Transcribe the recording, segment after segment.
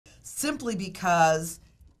simply because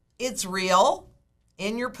it's real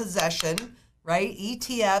in your possession, right?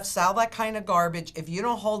 ETFs, all that kind of garbage. If you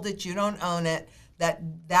don't hold it, you don't own it.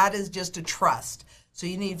 That is just a trust. So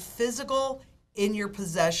you need physical in your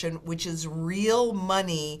possession, which is real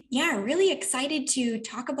money. Yeah, really excited to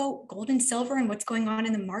talk about gold and silver and what's going on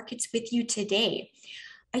in the markets with you today.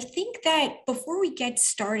 I think that before we get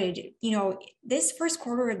started, this first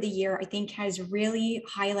quarter of the year, I think has really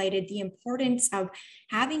highlighted the importance of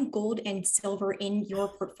having gold and silver in your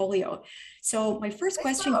portfolio. So, my first Say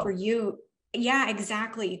question for so. you, yeah,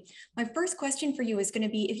 exactly. My first question for you is going to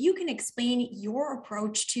be if you can explain your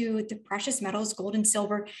approach to the precious metals, gold and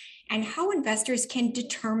silver, and how investors can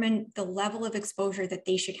determine the level of exposure that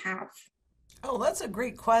they should have. Oh, that's a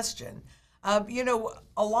great question. A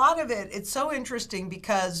lot of it's so interesting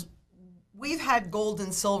because we've had gold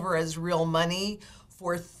and silver as real money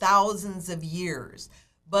for thousands of years.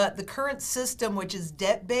 But the current system, which is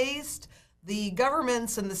debt based, the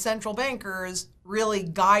governments and the central bankers really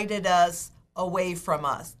guided us away from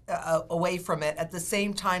it at the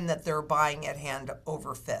same time that they're buying it hand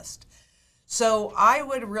over fist. So I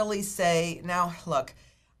would really say, now look,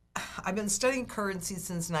 I've been studying currency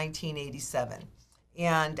since 1987.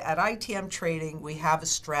 And at ITM Trading, we have a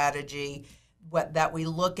strategy that we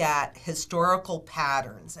look at historical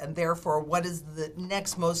patterns and therefore what is the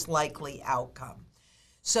next most likely outcome.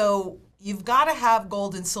 So you've got to have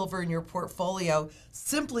gold and silver in your portfolio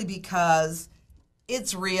simply because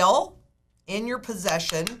it's real in your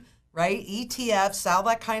possession, right? ETFs, all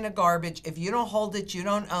that kind of garbage. If you don't hold it, you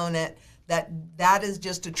don't own it. That is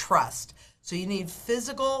just a trust. So you need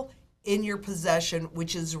physical in your possession,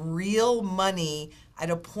 which is real money at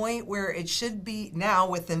a point where it should be now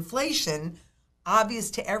with inflation, obvious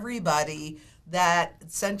to everybody that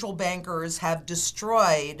central bankers have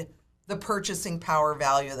destroyed the purchasing power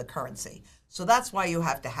value of the currency. So that's why you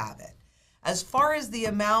have to have it. As far as the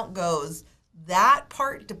amount goes, that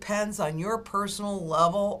part depends on your personal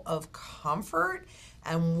level of comfort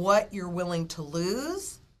and what you're willing to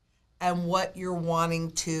lose and what you're wanting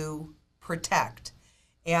to protect.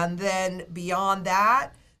 And then beyond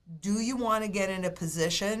that, do you want to get in a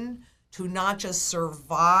position to not just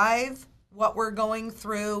survive what we're going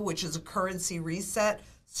through, which is a currency reset,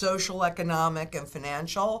 social, economic, and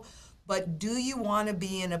financial, but do you want to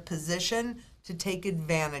be in a position to take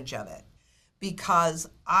advantage of it? Because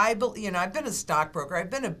I've been a stockbroker,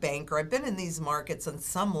 I've been a banker, I've been in these markets on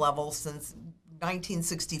some level since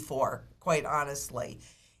 1964, quite honestly.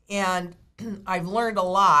 And I've learned a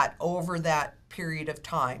lot over that period of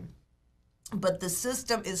time. But the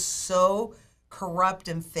system is so corrupt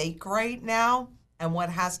and fake right now. And what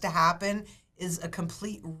has to happen is a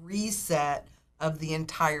complete reset of the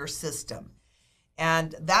entire system.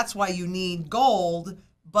 And that's why you need gold,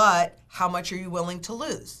 but how much are you willing to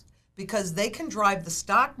lose? Because they can drive the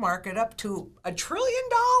stock market up to $1 trillion,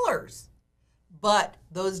 but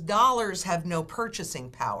those dollars have no purchasing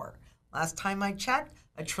power. Last time I checked,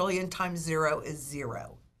 1 trillion times zero is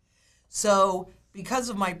zero. So because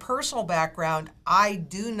of my personal background, I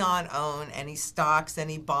do not own any stocks,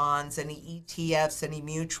 any bonds, any ETFs, any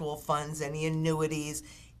mutual funds, any annuities,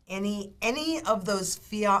 any of those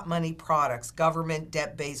fiat money products, government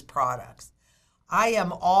debt-based products. I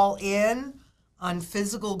am all in on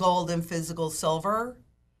physical gold and physical silver,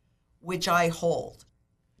 which I hold.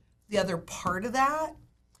 The other part of that,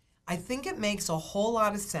 I think it makes a whole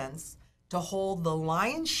lot of sense to hold the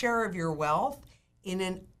lion's share of your wealth in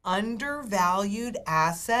an undervalued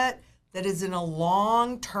asset that is in a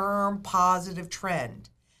long-term positive trend,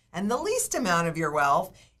 and the least amount of your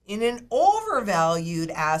wealth in an overvalued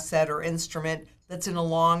asset or instrument that's in a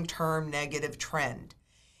long-term negative trend.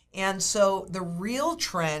 And so the real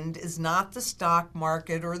trend is not the stock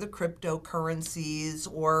market or the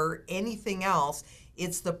cryptocurrencies or anything else.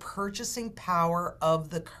 It's the purchasing power of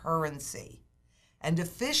the currency. And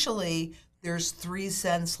officially, there's 3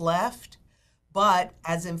 cents left. But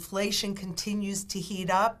as inflation continues to heat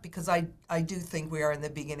up, because I do think we are in the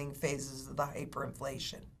beginning phases of the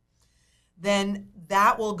hyperinflation, then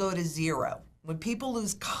that will go to zero. When people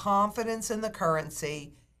lose confidence in the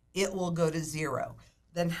currency, it will go to zero.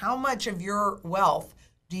 Then how much of your wealth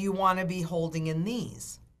do you want to be holding in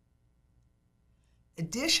these?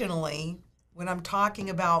 Additionally, when I'm talking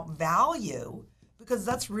about value, because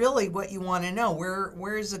that's really what you want to know,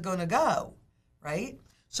 where is it going to go, right?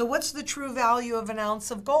 So what's the true value of an ounce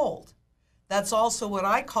of gold? That's also what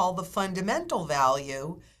I call the fundamental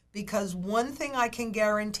value, because one thing I can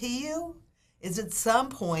guarantee you is at some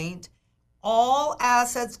point, all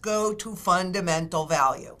assets go to fundamental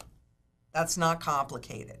value. That's not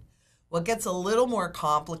complicated. What gets a little more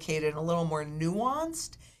complicated and a little more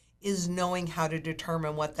nuanced is knowing how to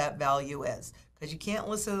determine what that value is. Because you can't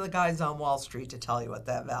listen to the guys on Wall Street to tell you what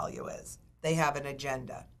that value is. They have an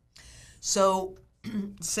agenda. So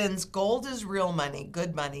since gold is real money,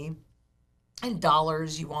 good money, and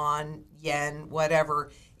dollars, yuan, yen,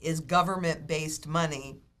 whatever, is government-based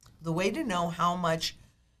money, the way to know how much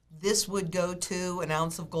this would go to, an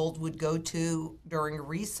ounce of gold would go to during a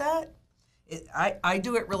reset, I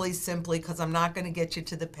do it really simply because I'm not going to get you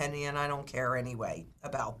to the penny and I don't care anyway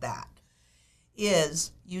about that,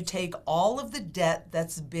 is you take all of the debt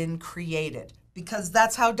that's been created, because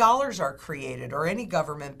that's how dollars are created, or any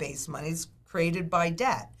government-based money is created by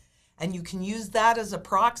debt. And you can use that as a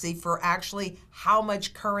proxy for actually how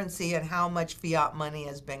much currency and how much fiat money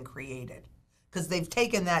has been created, because they've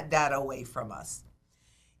taken that data away from us.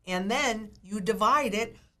 And then you divide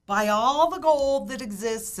it by all the gold that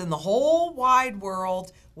exists in the whole wide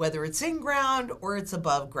world, whether it's in ground or it's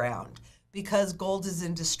above ground, because gold is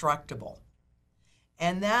indestructible.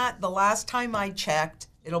 And that, the last time I checked,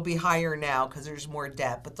 it'll be higher now because there's more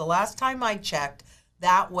debt, but the last time I checked,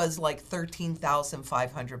 that was like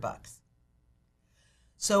 $13,500.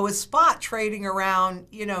 So with spot trading around,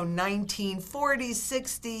 1940,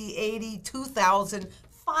 60, 80, 2,000,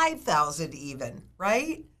 5,000 even,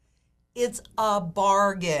 right? It's a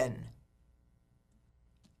bargain.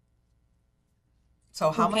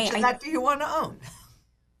 So how much of that do you want to own?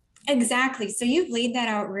 Exactly. So you've laid that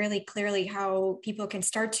out really clearly, how people can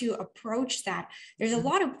start to approach that. There's a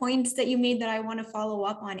lot of points that you made that I want to follow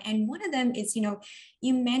up on. And one of them is,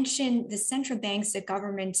 you mentioned the central banks, the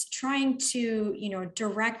governments trying to,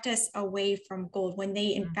 direct us away from gold when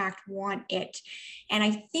they in fact want it. And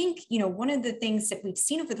I think, one of the things that we've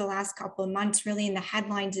seen over the last couple of months really in the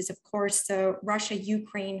headlines is, of course, the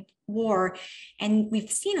Russia-Ukraine war. And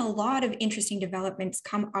we've seen a lot of interesting developments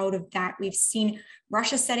come out of that. We've seen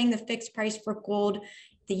Russia setting the fixed price for gold,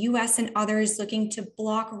 the US and others looking to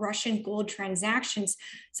block Russian gold transactions.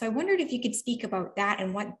 So I wondered if you could speak about that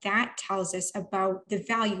and what that tells us about the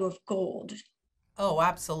value of gold. Oh,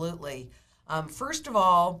 absolutely. First of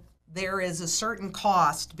all, there is a certain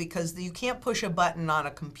cost, because you can't push a button on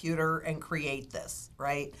a computer and create this,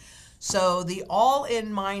 right? So the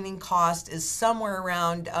all-in mining cost is somewhere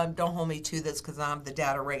around, don't hold me to this because I have the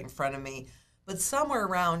data right in front of me, but somewhere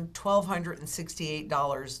around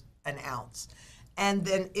 $1,268 an ounce. And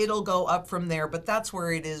then it'll go up from there, but that's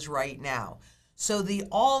where it is right now. So the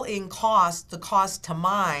all-in cost, the cost to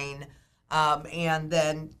mine, and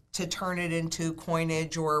then to turn it into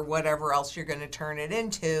coinage or whatever else you're going to turn it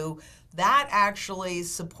into, that actually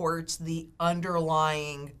supports the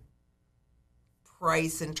underlying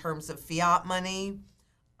price in terms of fiat money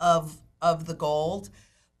of the gold.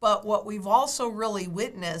 But what we've also really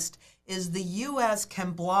witnessed is the US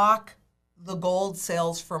can block the gold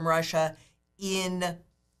sales from Russia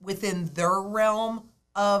within their realm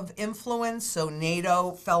of influence, so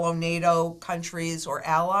NATO, fellow NATO countries or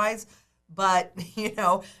allies, but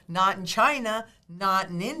not in China, not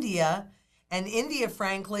in India. And India,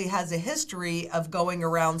 frankly, has a history of going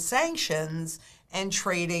around sanctions and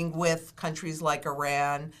trading with countries like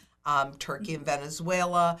Iran, Turkey and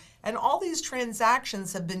Venezuela. And all these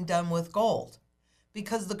transactions have been done with gold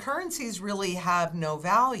because the currencies really have no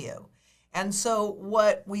value. And so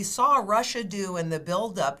what we saw Russia do in the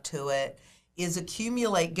buildup to it is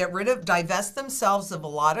accumulate, divest themselves of a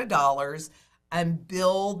lot of dollars and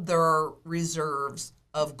build their reserves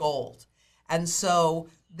of gold. And so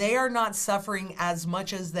they are not suffering as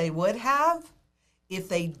much as they would have if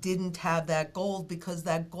they didn't have that gold, because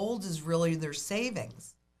that gold is really their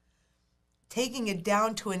savings. Taking it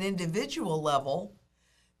down to an individual level,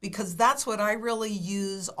 because that's what I really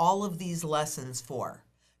use all of these lessons for.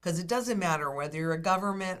 Because it doesn't matter whether you're a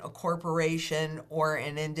government, a corporation, or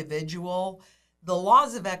an individual. The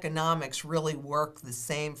laws of economics really work the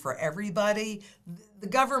same for everybody. The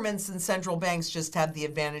governments and central banks just have the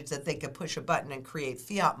advantage that they could push a button and create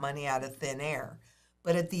fiat money out of thin air.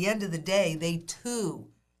 But at the end of the day, they too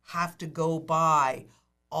have to go by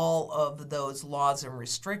all of those laws and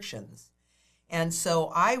restrictions. And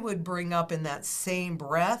so I would bring up in that same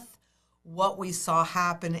breath what we saw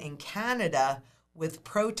happen in Canada with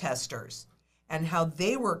protesters and how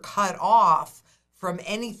they were cut off from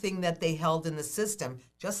anything that they held in the system,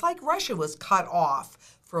 just like Russia was cut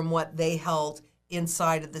off from what they held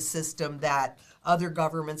inside of the system that other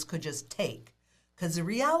governments could just take. Because the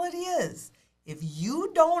reality is, if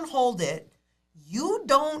you don't hold it, you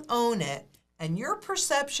don't own it, and your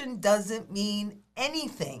perception doesn't mean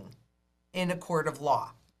anything in a court of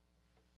law.